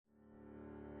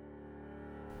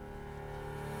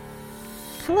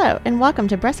Hello, and welcome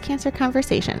to Breast Cancer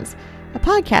Conversations, a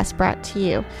podcast brought to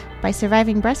you by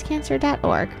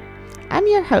SurvivingBreastCancer.org. I'm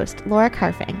your host, Laura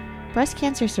Carfing, breast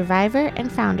cancer survivor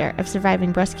and founder of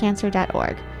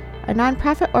SurvivingBreastCancer.org, a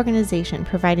nonprofit organization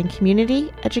providing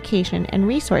community, education, and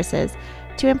resources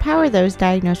to empower those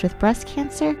diagnosed with breast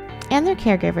cancer and their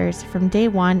caregivers from day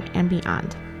one and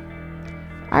beyond.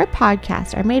 Our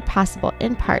podcasts are made possible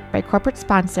in part by corporate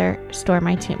sponsor Store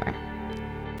My Tumor.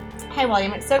 Hi,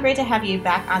 William. It's so great to have you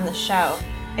back on the show.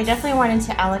 I definitely wanted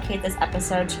to allocate this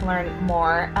episode to learn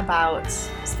more about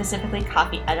specifically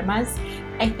coffee enemas.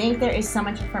 I think there is so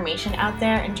much information out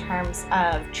there in terms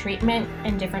of treatment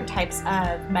and different types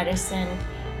of medicine,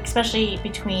 especially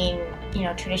between,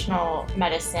 traditional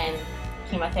medicine,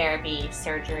 chemotherapy,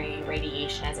 surgery,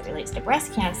 radiation as it relates to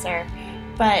breast cancer.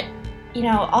 But,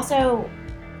 also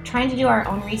trying to do our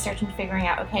own research and figuring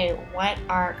out, okay, what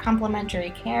are complementary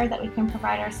care that we can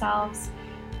provide ourselves,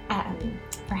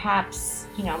 perhaps,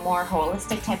 more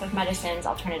holistic type of medicines,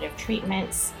 alternative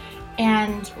treatments.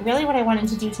 And really what I wanted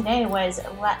to do today was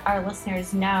let our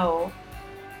listeners know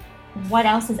what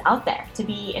else is out there, to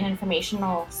be an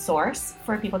informational source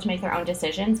for people to make their own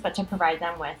decisions, but to provide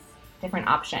them with different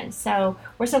options. So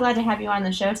we're so glad to have you on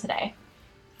the show today.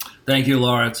 Thank you,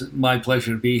 Laura. It's my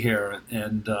pleasure to be here.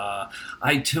 And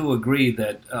I, too, agree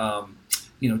that,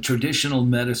 traditional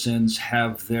medicines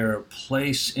have their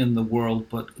place in the world,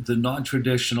 but the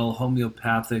non-traditional,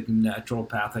 homeopathic,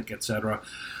 naturopathic, etc.,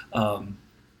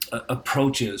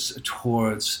 approaches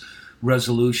towards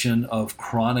resolution of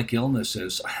chronic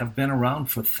illnesses have been around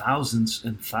for thousands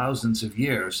and thousands of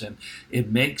years. And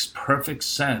it makes perfect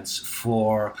sense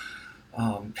for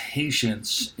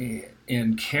patients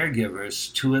and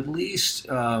caregivers to at least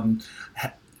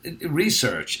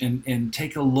research and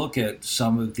take a look at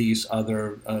some of these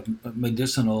other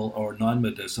medicinal or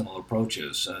non-medicinal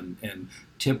approaches. And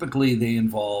typically they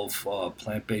involve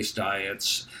plant-based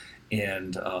diets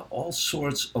and all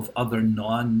sorts of other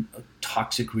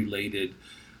non-toxic related,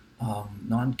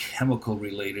 non-chemical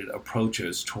related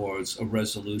approaches towards a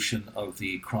resolution of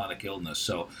the chronic illness.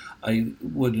 So I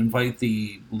would invite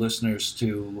the listeners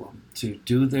to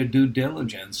do their due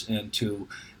diligence and to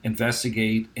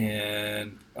investigate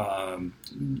and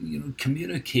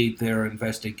communicate their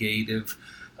investigative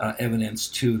evidence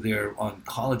to their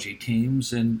oncology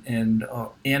teams and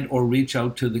or reach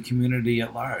out to the community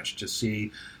at large to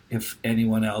see if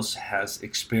anyone else has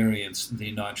experienced the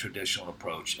non-traditional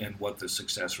approach and what the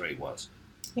success rate was.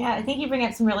 Yeah, I think you bring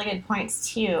up some really good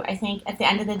points too. I think at the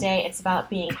end of the day, it's about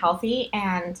being healthy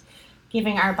and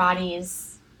giving our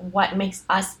bodies what makes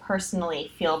us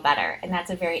personally feel better. And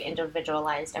that's a very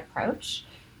individualized approach.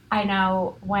 I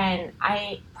know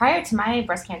prior to my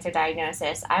breast cancer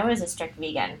diagnosis, I was a strict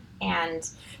vegan. And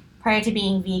prior to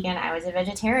being vegan, I was a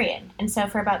vegetarian. And so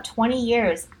for about 20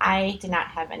 years, I did not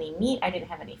have any meat. I didn't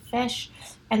have any fish.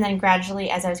 And then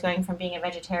gradually, as I was going from being a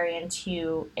vegetarian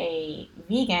to a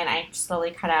vegan, I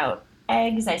slowly cut out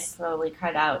eggs. I slowly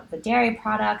cut out the dairy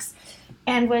products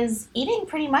and was eating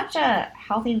pretty much a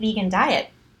healthy vegan diet.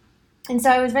 And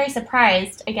so I was very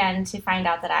surprised, again, to find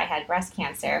out that I had breast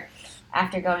cancer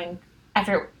after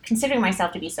considering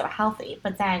myself to be so healthy.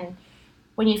 But then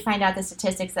when you find out the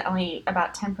statistics that only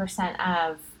about 10%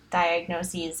 of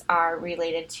diagnoses are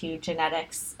related to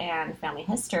genetics and family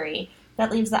history,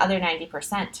 that leaves the other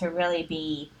 90% to really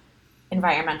be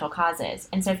environmental causes.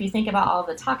 And so if you think about all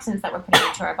the toxins that we're putting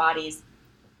into our bodies,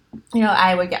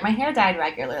 I would get my hair dyed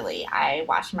regularly. I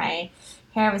wash my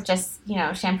hair with just,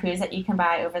 shampoos that you can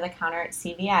buy over the counter at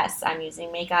CVS. I'm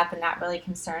using makeup and not really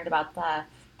concerned about the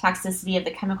toxicity of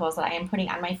the chemicals that I am putting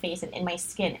on my face and in my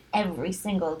skin every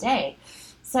single day.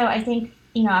 So I think,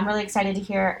 I'm really excited to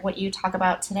hear what you talk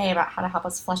about today about how to help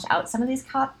us flush out some of these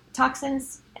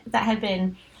toxins that have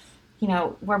been,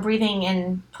 we're breathing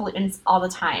in pollutants all the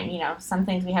time. Some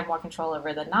things we have more control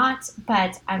over than not,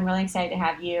 but I'm really excited to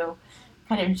have you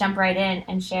kind of jump right in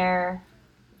and share,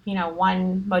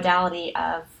 one modality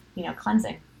of,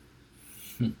 cleansing.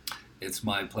 It's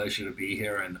my pleasure to be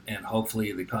here, and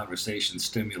hopefully the conversation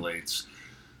stimulates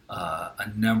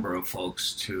a number of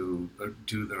folks to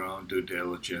do their own due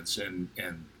diligence and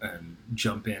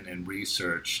jump in and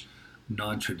research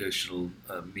non-traditional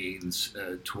means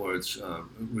towards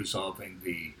resolving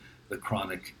the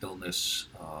chronic illness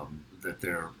that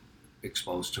they're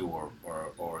exposed to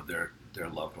or their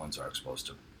loved ones are exposed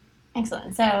to.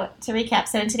 Excellent. So to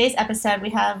recap, in today's episode, we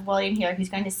have William here who's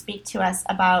going to speak to us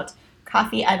about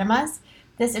coffee enemas.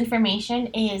 This information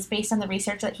is based on the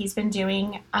research that he's been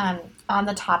doing on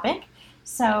the topic.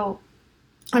 So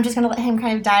I'm just going to let him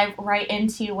kind of dive right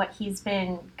into what he's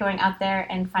been going out there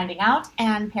and finding out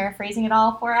and paraphrasing it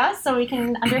all for us so we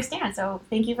can understand. So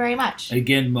thank you very much.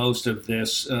 Again, most of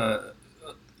this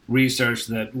research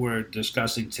that we're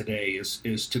discussing today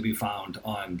is to be found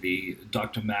on the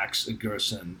Dr. Max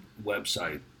Gerson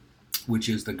website, which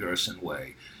is the Gerson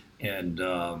Way. And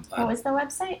what was the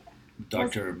website?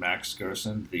 Dr. Max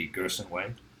Gerson, the Gerson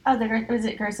Way. Oh, was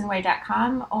it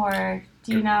gersonway.com, or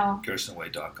do you know?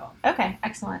 gersonway.com. Okay,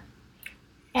 excellent.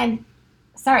 And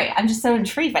sorry, I'm just so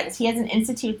intrigued by this. He has an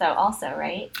institute, though, also,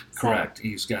 right? Correct.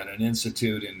 He's got an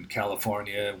institute in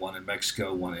California, one in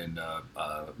Mexico, one in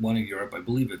Europe. I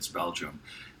believe it's Belgium,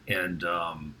 and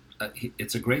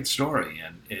it's a great story,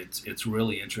 and it's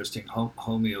really interesting.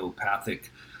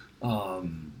 Homeopathic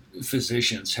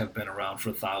physicians have been around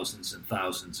for thousands and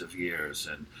thousands of years,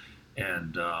 and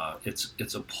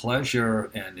it's a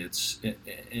pleasure, and it's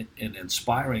an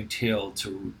inspiring tale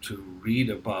to read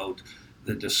about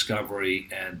the discovery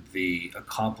and the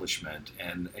accomplishment.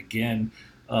 And again,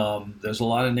 there's a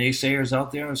lot of naysayers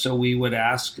out there, so we would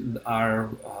ask our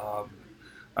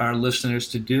listeners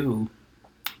to do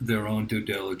their own due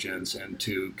diligence and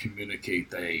to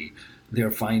communicate their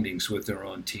findings with their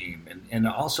own team, and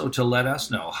also to let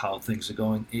us know how things are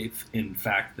going if, in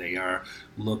fact, they are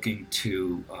looking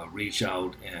to reach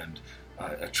out and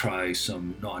try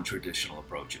some non-traditional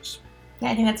approaches. Yeah,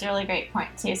 I think that's a really great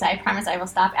point, too. So I promise I will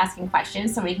stop asking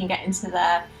questions so we can get into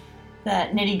the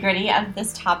nitty-gritty of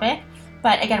this topic.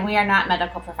 But again, we are not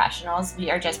medical professionals.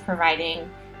 We are just providing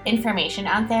information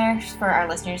out there for our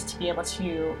listeners to be able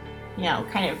to,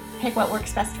 kind of pick what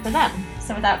works best for them.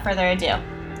 So without further ado,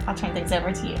 I'll turn things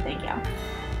over to you. Thank you.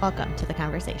 Welcome to the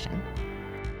conversation.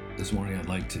 This morning I'd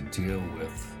like to deal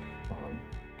with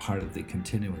part of the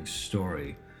continuing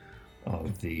story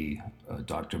of the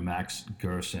Dr. Max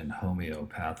Gerson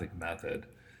homeopathic method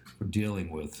for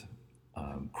dealing with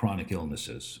chronic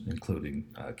illnesses, including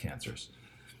cancers.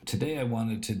 Today I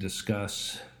wanted to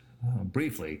discuss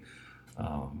briefly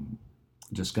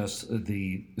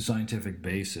the scientific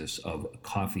basis of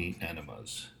coffee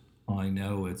enemas. I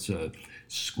know it's a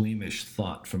squeamish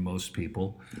thought for most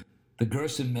people. The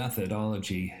Gerson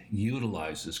methodology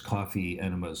utilizes coffee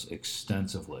enemas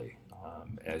extensively.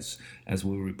 As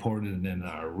we reported in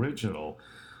our original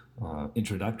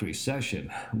introductory session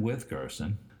with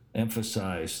Gerson,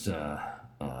 emphasized a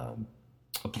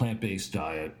plant-based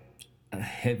diet, a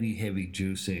heavy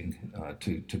juicing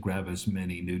to grab as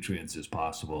many nutrients as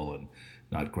possible and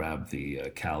not grab the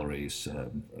calories,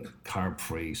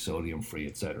 carb-free, sodium-free,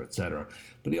 et cetera.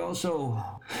 But he also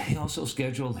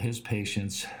scheduled his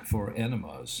patients for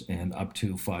enemas, and up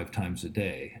to 5 times a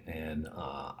day. And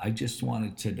I just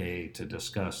wanted today to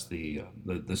discuss the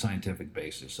scientific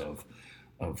basis of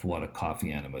what a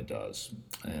coffee enema does,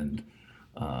 and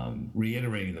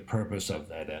reiterating the purpose of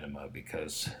that enema,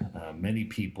 because many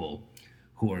people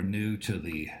who are new to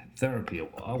the therapy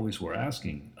always were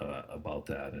asking about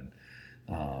that, and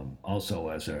also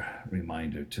as a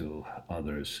reminder to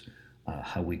others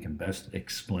how we can best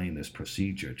explain this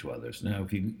procedure to others. Now,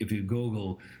 if you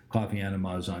Google coffee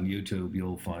enemas on YouTube,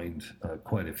 you'll find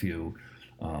quite a few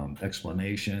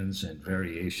explanations and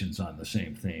variations on the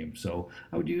same theme. So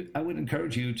I would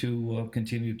encourage you to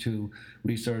continue to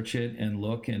research it and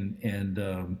look and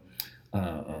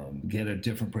get a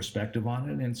different perspective on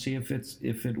it and see if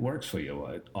it works for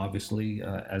you. Obviously,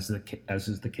 as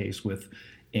is the case with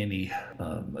any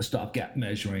stopgap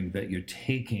measuring that you're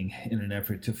taking in an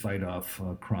effort to fight off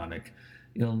chronic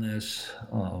illness,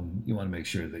 you want to make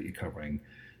sure that you're covering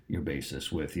your basis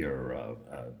with your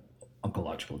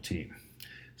oncological team.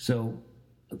 So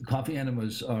coffee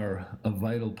enemas are a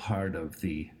vital part of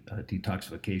the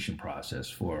detoxification process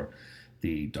for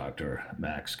the Dr.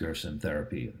 Max Gerson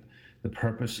therapy. The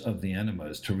purpose of the enema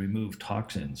is to remove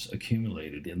toxins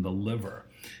accumulated in the liver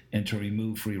and to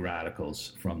remove free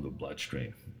radicals from the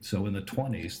bloodstream. So in the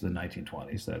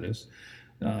 1920s, that is,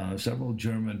 several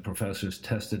German professors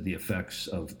tested the effects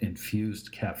of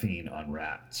infused caffeine on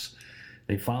rats.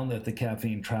 They found that the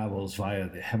caffeine travels via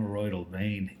the hemorrhoidal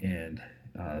vein and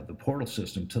the portal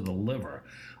system to the liver,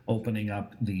 opening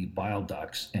up the bile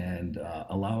ducts and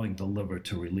allowing the liver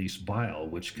to release bile,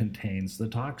 which contains the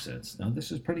toxins. Now,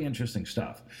 this is pretty interesting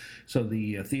stuff. So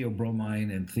the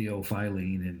theobromine and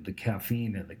theophylline and the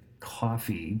caffeine and the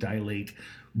coffee dilate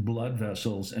blood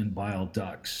vessels and bile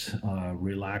ducts,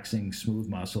 relaxing smooth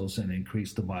muscles and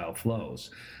increase the bile flows.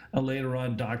 Later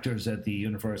on, doctors at the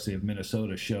University of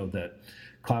Minnesota showed that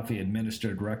coffee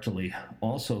administered rectally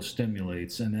also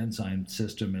stimulates an enzyme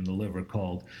system in the liver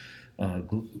called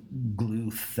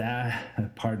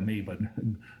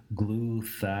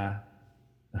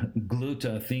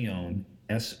glutathione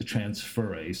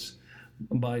S-transferase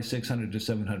by 600 to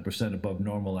 700% above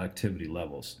normal activity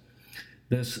levels.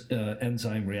 This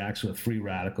enzyme reacts with free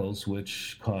radicals,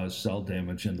 which cause cell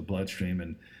damage in the bloodstream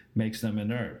and makes them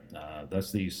inert.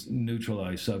 Thus, these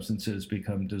neutralized substances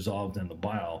become dissolved in the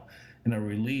bile and are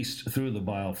released through the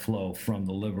bile flow from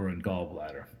the liver and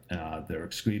gallbladder. They're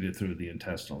excreted through the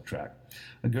intestinal tract.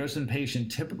 A Gerson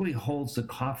patient typically holds the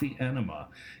coffee enema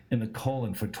in the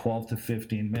colon for 12 to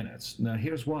 15 minutes. Now,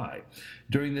 here's why.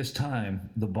 During this time,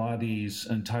 the body's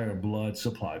entire blood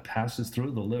supply passes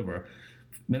through the liver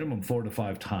minimum 4 to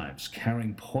 5 times,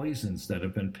 carrying poisons that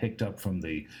have been picked up from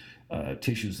the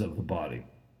tissues of the body.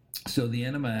 So the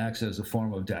enema acts as a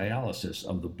form of dialysis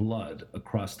of the blood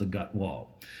across the gut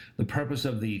wall. The purpose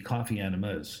of the coffee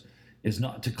enema is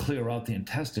not to clear out the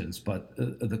intestines, but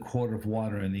the quart of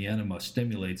water in the enema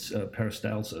stimulates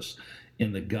peristalsis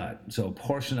in the gut. So a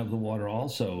portion of the water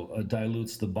also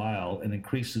dilutes the bile and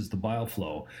increases the bile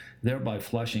flow, thereby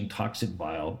flushing toxic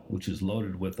bile, which is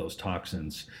loaded with those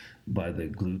toxins by the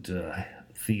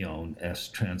glutathione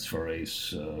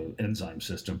S-transferase enzyme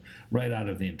system, right out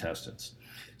of the intestines.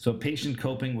 So a patient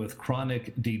coping with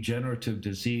chronic degenerative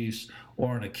disease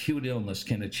or an acute illness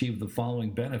can achieve the following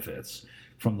benefits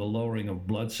from the lowering of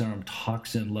blood serum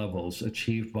toxin levels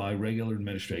achieved by regular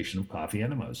administration of coffee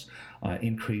enemas: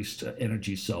 increased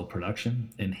energy cell production,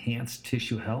 enhanced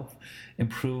tissue health,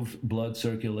 improved blood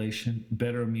circulation,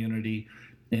 better immunity,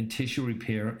 and tissue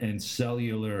repair and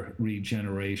cellular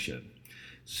regeneration.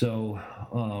 So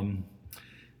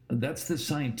that's the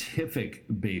scientific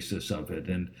basis of it.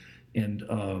 And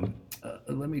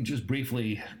let me just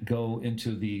briefly go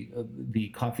into the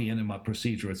coffee enema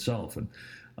procedure itself.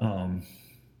 And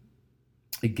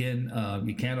again,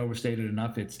 you can't overstate it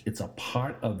enough. It's a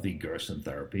part of the Gerson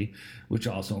therapy, which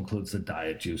also includes the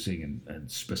diet, juicing, and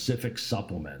specific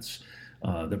supplements.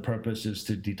 The purpose is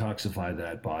to detoxify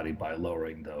that body by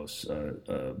lowering those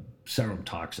serum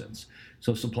toxins.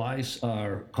 So supplies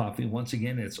are coffee. Once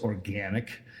again, it's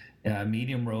organic,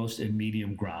 medium roast and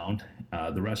medium ground.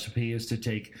 The recipe is to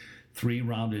take 3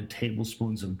 rounded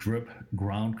tablespoons of drip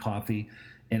ground coffee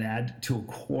and add to a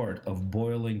quart of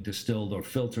boiling distilled or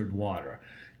filtered water.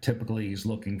 Typically, he's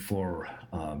looking for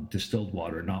distilled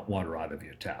water, not water out of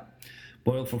your tap.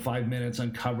 Boil for 5 minutes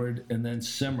uncovered and then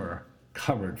simmer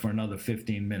covered for another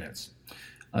 15 minutes.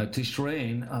 To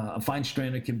strain, a fine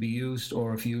strainer can be used,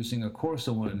 or if you're using a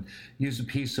coarser one, use a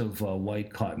piece of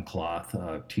white cotton cloth,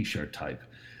 t-shirt type.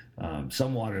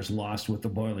 Some water is lost with the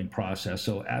boiling process,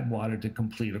 so add water to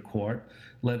complete a quart.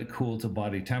 Let it cool to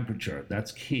body temperature.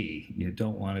 That's key. You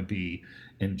don't want to be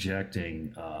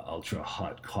injecting ultra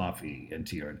hot coffee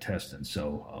into your intestines,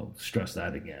 so I'll stress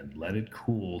that again. Let it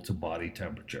cool to body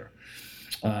temperature.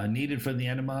 Needed for the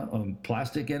enema,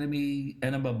 plastic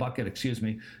enema bucket,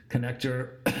 connector,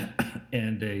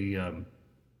 and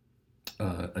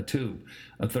a tube,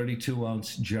 a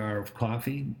 32-ounce jar of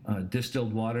coffee, a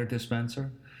distilled water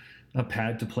dispenser, a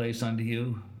pad to place under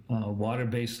you,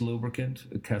 water-based lubricant,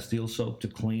 a Castile soap to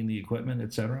clean the equipment,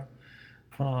 etc.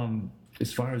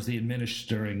 As far as the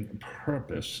administering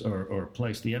purpose or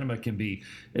place, the enema can be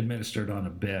administered on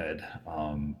a bed,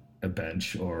 a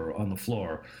bench, or on the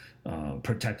floor,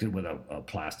 protected with a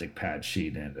plastic pad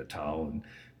sheet and a towel. And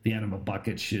the enema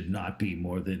bucket should not be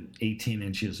more than 18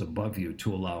 inches above you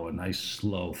to allow a nice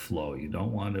slow flow. You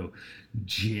don't want to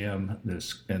jam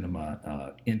this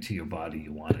enema into your body.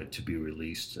 You want it to be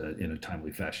released in a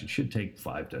timely fashion. It should take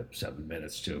 5 to 7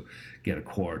 minutes to get a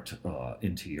quart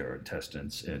into your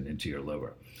intestines and into your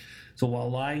liver. So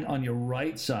while lying on your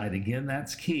right side, again,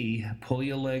 that's key, pull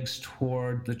your legs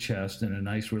toward the chest in a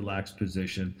nice relaxed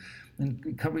position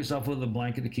and cover yourself with a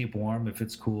blanket to keep warm if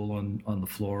it's cool on the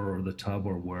floor or the tub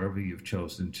or wherever you've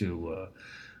chosen to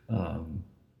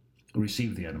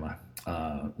receive the enema.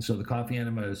 So the coffee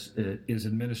enema is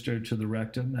administered to the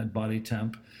rectum at body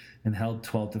temp and held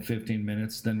 12 to 15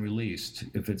 minutes, then released.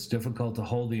 If it's difficult to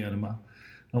hold the enema,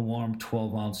 a warm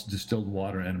 12-ounce distilled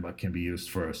water enema can be used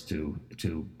first to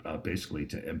basically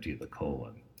to empty the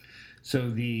colon. So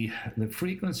the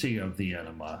frequency of the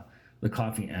enema, the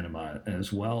coffee enema,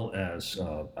 as well as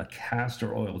a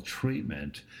castor oil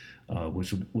treatment,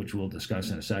 which we'll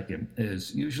discuss in a second,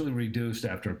 is usually reduced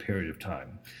after a period of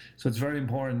time. So it's very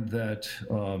important that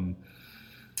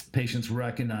patients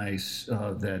recognize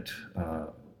that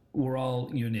we're all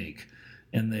unique,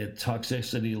 and the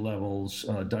toxicity levels,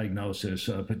 diagnosis,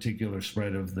 particular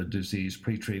spread of the disease,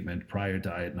 pretreatment, prior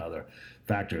diet, and other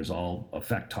factors all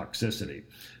affect toxicity.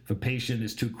 If a patient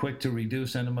is too quick to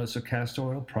reduce enemas or castor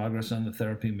oil, progress on the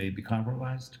therapy may be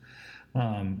compromised.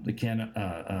 They can't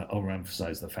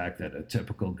overemphasize the fact that a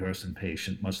typical Gerson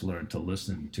patient must learn to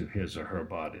listen to his or her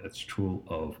body. That's true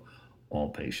of all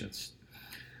patients.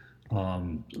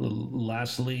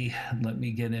 Lastly, let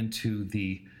me get into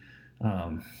the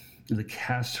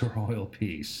castor oil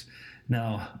piece.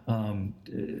 Now,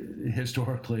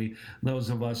 historically, those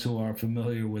of us who are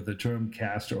familiar with the term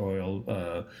castor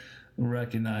oil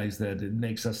recognize that it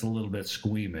makes us a little bit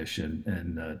squeamish,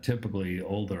 and typically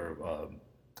older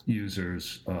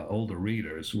users, older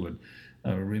readers would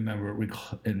remember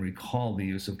and recall the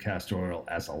use of castor oil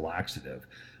as a laxative.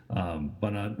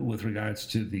 But with regards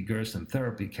to the Gerson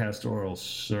therapy, castor oil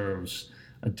serves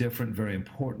a different, very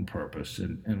important purpose.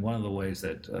 And one of the ways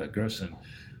that Gerson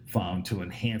found to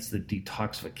enhance the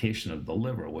detoxification of the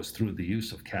liver was through the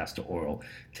use of castor oil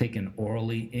taken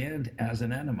orally and as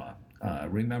an enema.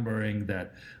 Remembering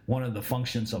that one of the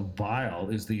functions of bile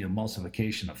is the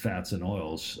emulsification of fats and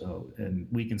oils, and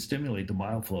we can stimulate the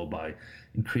bile flow by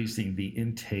increasing the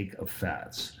intake of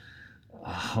fats.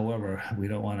 However, we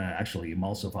don't want to actually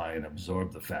emulsify and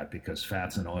absorb the fat because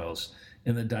fats and oils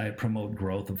in the diet promote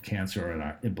growth of cancer and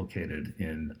are implicated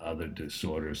in other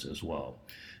disorders as well.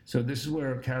 So this is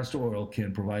where castor oil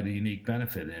can provide a unique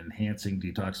benefit in enhancing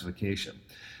detoxification.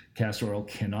 Castor oil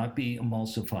cannot be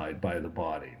emulsified by the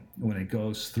body. When it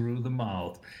goes through the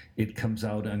mouth, it comes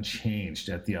out unchanged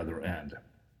at the other end.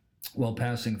 While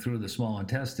passing through the small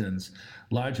intestines,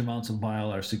 large amounts of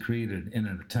bile are secreted in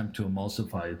an attempt to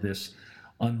emulsify this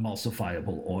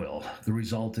unemulsifiable oil. The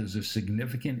result is a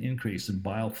significant increase in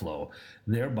bile flow,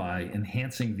 thereby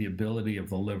enhancing the ability of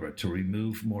the liver to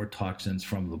remove more toxins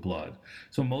from the blood.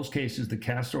 So in most cases, the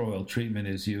castor oil treatment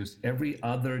is used every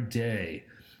other day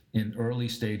in early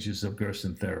stages of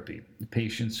Gerson therapy.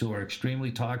 Patients who are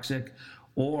extremely toxic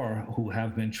or who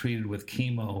have been treated with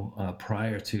chemo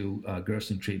prior to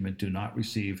Gerson treatment do not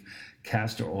receive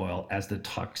castor oil, as the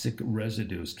toxic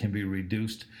residues can be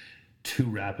reduced too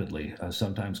rapidly,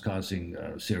 sometimes causing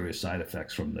serious side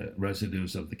effects from the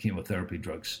residues of the chemotherapy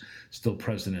drugs still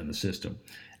present in the system.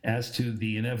 As to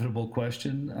the inevitable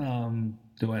question,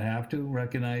 do I have to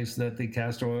recognize that the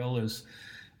castor oil is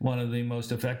one of the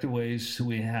most effective ways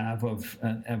we have of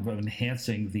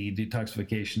enhancing the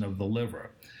detoxification of the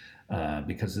liver?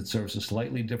 Because it serves a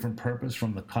slightly different purpose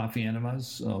from the coffee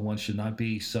enemas, one should not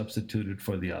be substituted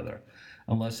for the other.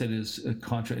 Unless it is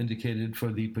contraindicated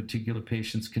for the particular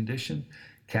patient's condition,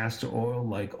 castor oil,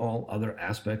 like all other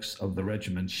aspects of the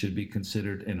regimen, should be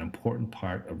considered an important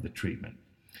part of the treatment.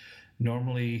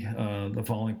 Normally, the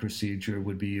following procedure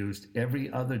would be used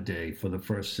every other day for the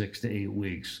first 6 to 8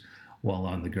 weeks while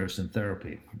on the Gerson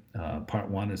therapy. Part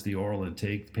 1 is the oral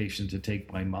intake. The patient to take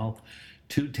by mouth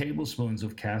 2 tablespoons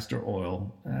of castor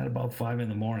oil at about 5 in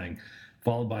the morning,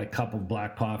 followed by a cup of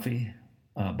black coffee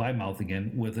by mouth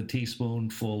again with a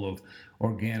teaspoonful of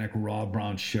organic raw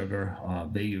brown sugar.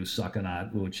 They use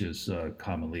Succanat, which is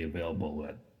commonly available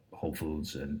at Whole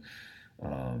Foods and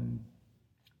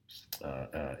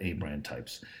A-brand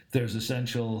types.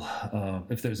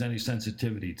 If there's any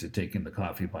sensitivity to taking the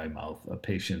coffee by mouth,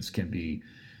 patients can be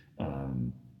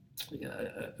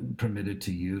permitted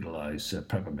to utilize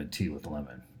peppermint tea with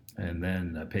lemon. And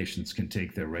then patients can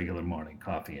take their regular morning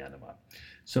coffee enema.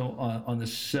 So on the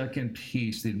second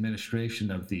piece, the administration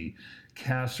of the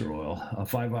castor oil,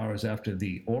 5 hours after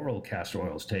the oral castor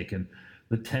oil is taken,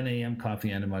 the 10 a.m.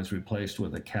 coffee enema is replaced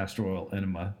with a castor oil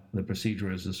enema. The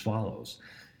procedure is as follows.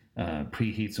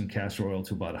 Preheat some castor oil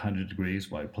to about 100 degrees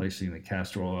by placing the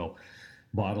castor oil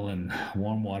bottle in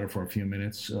warm water for a few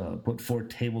minutes. Put 4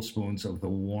 tablespoons of the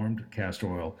warmed castor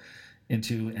oil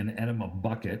into an enema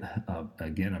bucket.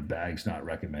 Again, a bag's not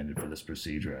recommended for this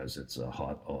procedure as it's a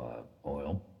hot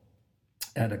oil.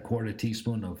 Add a quarter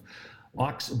teaspoon of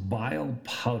ox bile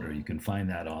powder. You can find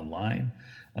that online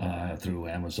through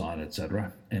Amazon,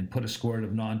 etc. And put a squirt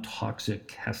of non-toxic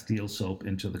Castile soap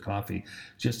into the coffee,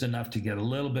 just enough to get a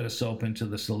little bit of soap into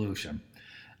the solution.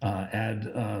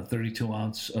 Add 32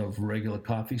 ounce of regular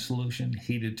coffee solution,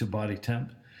 heated to body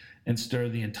temp, and stir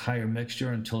the entire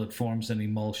mixture until it forms an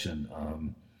emulsion.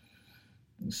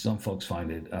 Some folks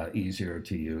find it easier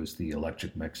to use the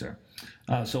electric mixer.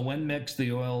 So when mixed,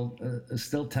 the oil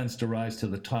still tends to rise to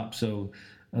the top, so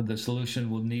the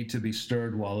solution will need to be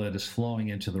stirred while it is flowing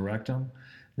into the rectum.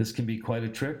 This can be quite a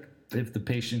trick. If the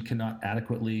patient cannot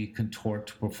adequately contort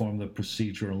to perform the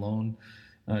procedure alone,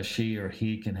 she or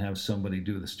he can have somebody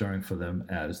do the stirring for them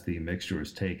as the mixture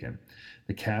is taken.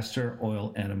 The castor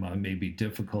oil enema may be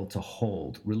difficult to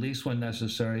hold. Release when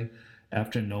necessary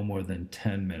after no more than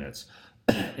 10 minutes.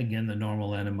 Again, the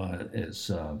normal enema is,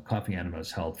 coffee enema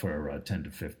is held for 10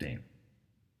 to 15.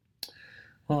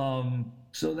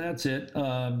 So that's it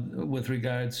with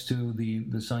regards to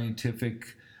the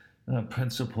scientific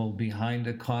principle behind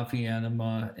a coffee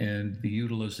enema and the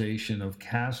utilization of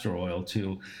castor oil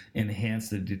to enhance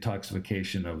the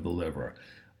detoxification of the liver.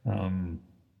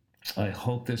 I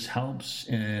hope this helps,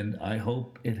 and I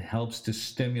hope it helps to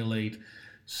stimulate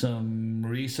some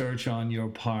research on your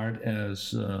part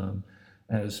as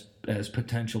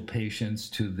potential patients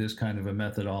to this kind of a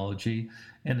methodology.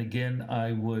 And again,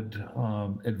 I would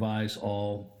advise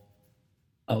all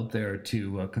out there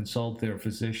to consult their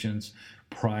physicians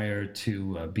prior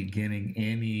to beginning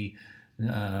any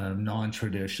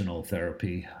non-traditional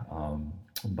therapy.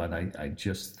 But I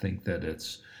just think that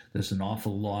there's an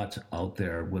awful lot out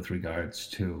there with regards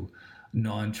to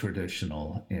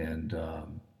non-traditional and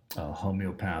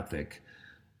homeopathic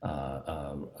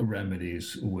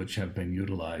remedies which have been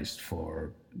utilized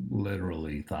for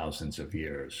literally thousands of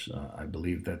years. I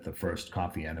believe that the first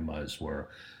coffee enemas were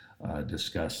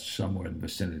discussed somewhere in the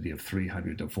vicinity of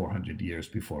 300 to 400 years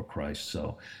before Christ.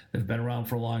 So they've been around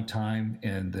for a long time,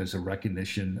 and there's a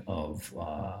recognition of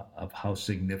how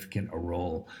significant a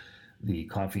role the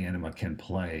coffee enema can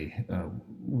play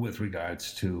with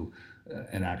regards to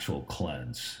an actual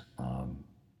cleanse.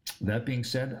 That being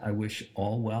said, I wish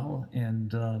all well,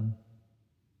 and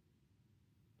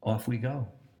off we go.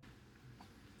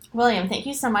 William, thank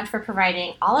you so much for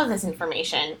providing all of this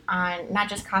information on not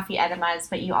just coffee enemas,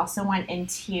 but you also went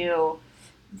into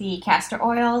the castor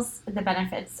oils, the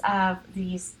benefits of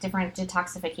these different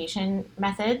detoxification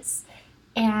methods.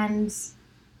 And,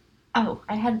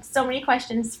 I had so many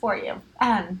questions for you.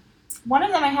 One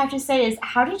of them I have to say is,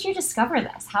 how did you discover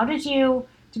this? Did you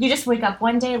just wake up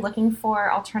one day looking for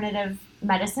alternative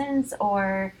medicines,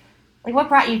 or what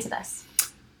brought you to this?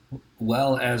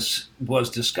 Well, as was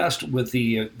discussed with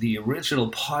the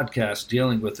original podcast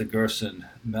dealing with the Gerson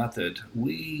method,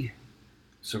 we,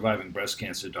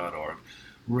 survivingbreastcancer.org,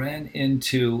 ran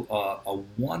into a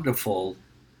wonderful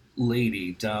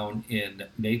lady down in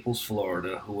Naples,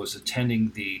 Florida, who was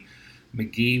attending the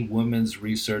McGee Women's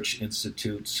Research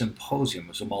Institute symposium. It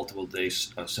was a multiple-day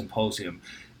symposium,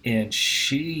 and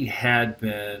she had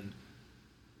been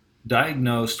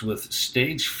diagnosed with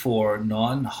stage 4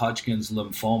 non-Hodgkin's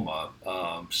lymphoma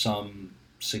some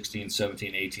 16,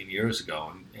 17, 18 years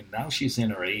ago, and now she's in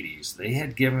her 80s. They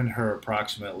had given her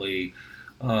approximately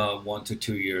 1 to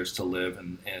 2 years to live,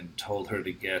 and told her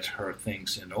to get her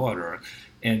things in order.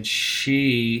 And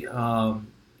she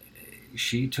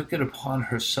took it upon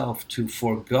herself to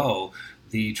forego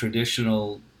the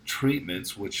traditional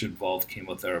treatments, which involve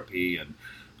chemotherapy and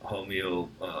hormonal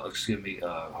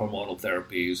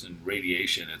therapies and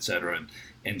radiation, etc.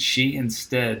 And she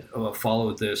instead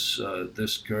followed this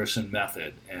Gerson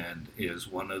method and is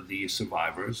one of the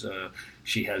survivors.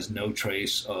 She has no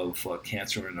trace of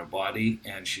cancer in her body,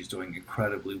 and she's doing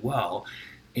incredibly well.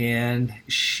 And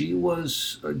she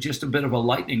was just a bit of a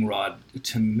lightning rod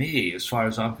to me, as far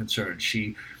as I'm concerned.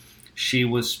 She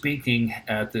was speaking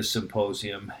at this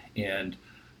symposium, and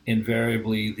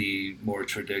invariably the more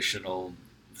traditional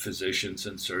physicians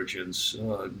and surgeons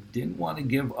didn't want to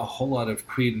give a whole lot of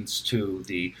credence to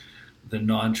the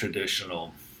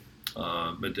non-traditional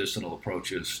medicinal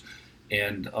approaches.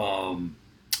 And I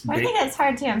think it's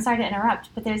hard too. I'm sorry to interrupt,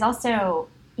 but there's also,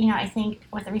 I think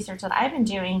with the research that I've been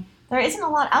doing, there isn't a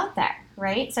lot out there,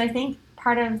 right? So I think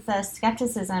part of the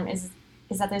skepticism is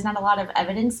that there's not a lot of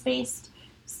evidence-based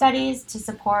studies to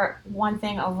support one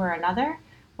thing over another.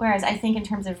 Whereas I think in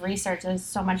terms of research, there's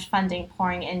so much funding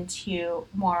pouring into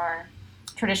more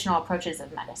traditional approaches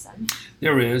of medicine.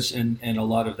 There is, and a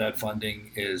lot of that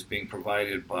funding is being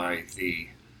provided by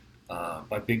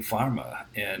by Big Pharma.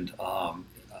 And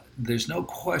there's no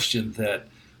question that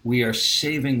we are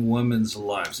saving women's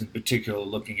lives, in particular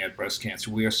looking at breast cancer.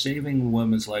 We are saving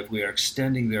women's life. We are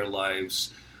extending their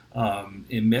lives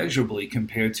immeasurably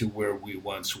compared to where we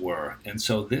once were. And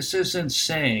so this isn't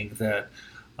saying that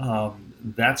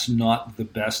that's not the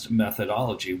best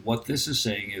methodology. What this is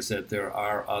saying is that there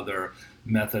are other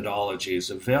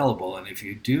methodologies available, and if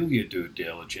you do your due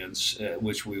diligence,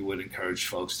 which we would encourage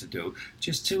folks to do,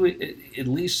 just to at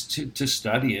least to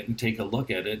study it and take a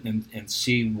look at it and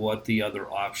see what the other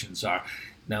options are.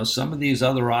 Now, some of these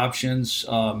other options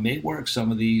may work,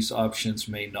 some of these options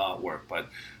may not work, but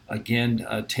again,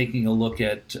 taking a look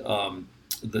at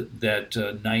that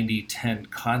 90-10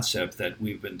 concept that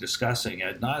we've been discussing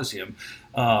ad nauseum,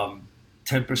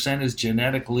 10% is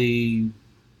genetically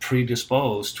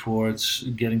predisposed towards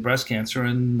getting breast cancer,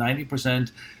 and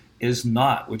 90% is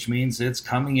not, which means it's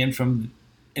coming in from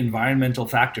environmental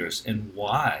factors. And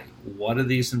why? What are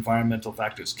these environmental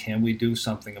factors? Can we do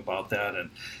something about that?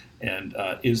 And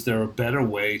is there a better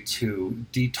way to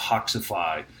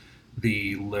detoxify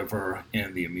the liver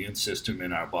and the immune system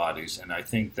in our bodies? And I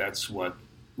think that's what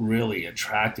really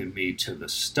attracted me to the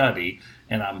study,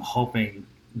 and I'm hoping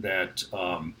that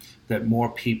that more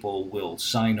people will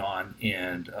sign on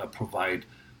and provide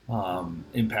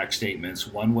impact statements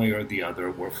one way or the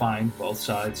other. We're fine, both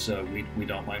sides. We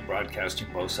don't mind broadcasting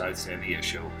both sides to any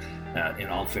issue. In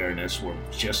all fairness, we're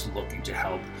just looking to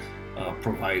help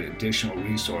provide additional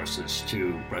resources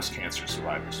to breast cancer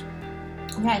survivors.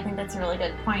 Yeah, I think that's a really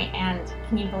good point. And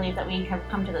can you believe that we have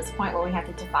come to this point where we have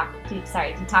to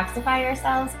detoxify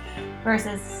ourselves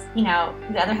versus,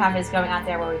 the other half is going out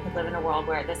there where we could live in a world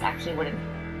where this actually wouldn't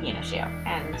be an issue,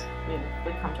 and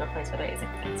we've come to a place where there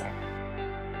isn't cancer.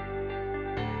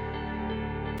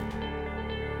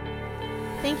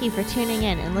 Thank you for tuning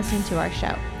in and listening to our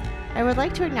show. I would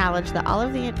like to acknowledge that all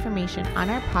of the information on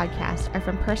our podcast are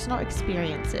from personal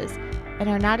experiences and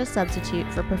are not a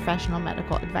substitute for professional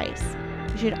medical advice.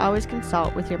 You should always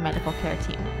consult with your medical care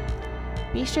team.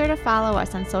 Be sure to follow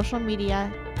us on social media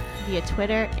via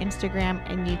Twitter, Instagram,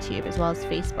 and YouTube, as well as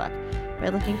Facebook, by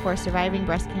looking for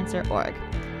SurvivingBreastCancer.org.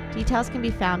 Details can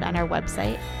be found on our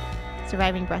website,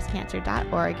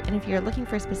 SurvivingBreastCancer.org, and if you're looking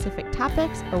for specific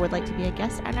topics or would like to be a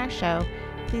guest on our show,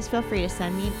 please feel free to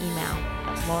send me an email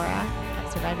at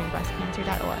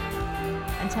laura@SurvivingBreastCancer.org.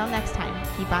 Until next time,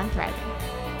 keep on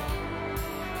thriving.